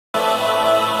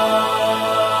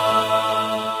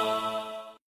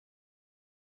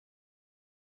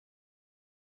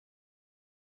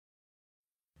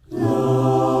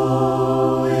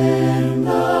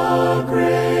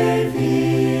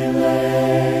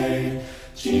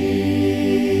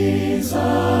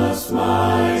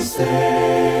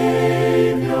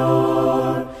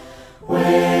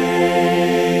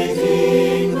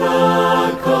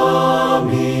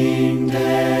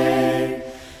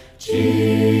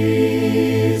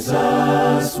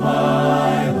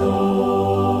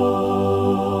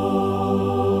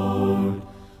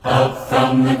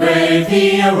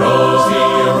he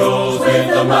arose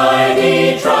with a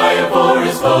mighty triumph for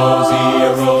his foes.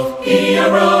 He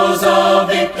arose a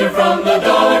victor from the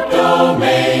dark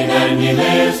domain, and he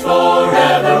lives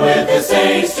forever with the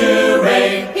saints to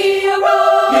reign. He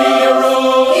arose, he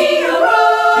arose, he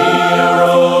arose, he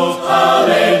arose,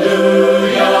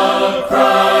 hallelujah,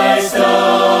 Christ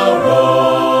arose.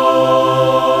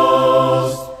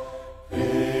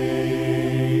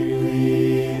 Vainly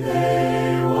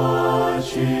they watch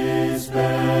his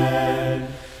bed,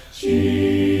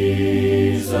 Jesus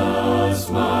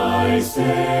my Savior.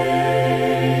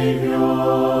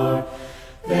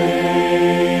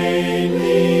 Vainly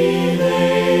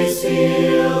they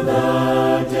seal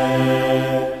the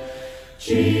dead,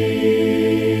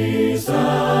 Jesus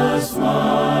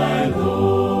my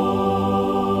Lord.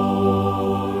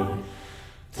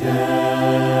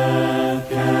 Death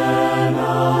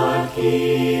cannot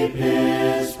keep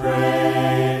his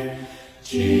prey,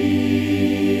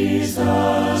 Jesus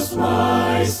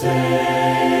my Savior.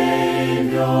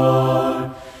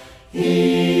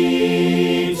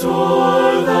 He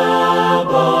tore the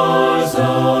bars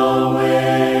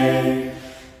away,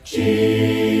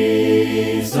 Jesus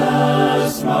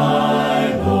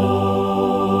my Lord.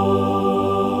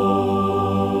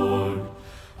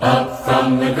 Up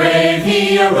from the grave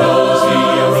he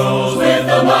arose with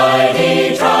a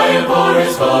mighty triumph for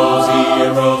his foes.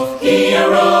 He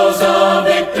arose a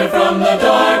victor from the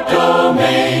dark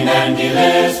domain, and he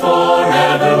lives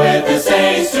forever with the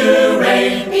saints to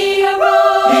reign. He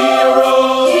arose, he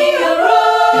arose, he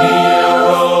arose, he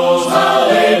arose,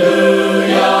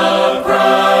 hallelujah,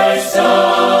 Christ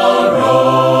arose.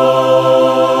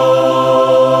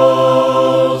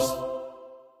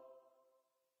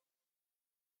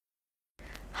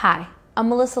 Hi, I'm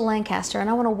Melissa Lancaster, and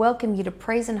I want to welcome you to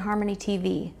Praise and Harmony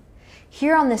TV.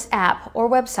 Here on this app or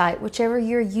website, whichever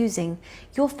you're using,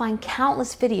 you'll find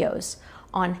countless videos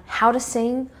on how to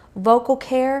sing, vocal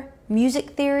care,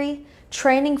 music theory,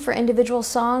 training for individual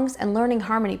songs, and learning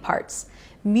harmony parts,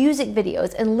 music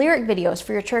videos and lyric videos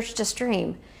for your church to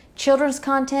stream, children's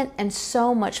content, and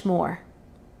so much more.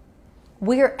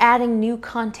 We are adding new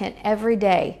content every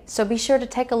day, so be sure to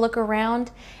take a look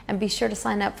around and be sure to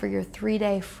sign up for your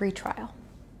 3-day free trial.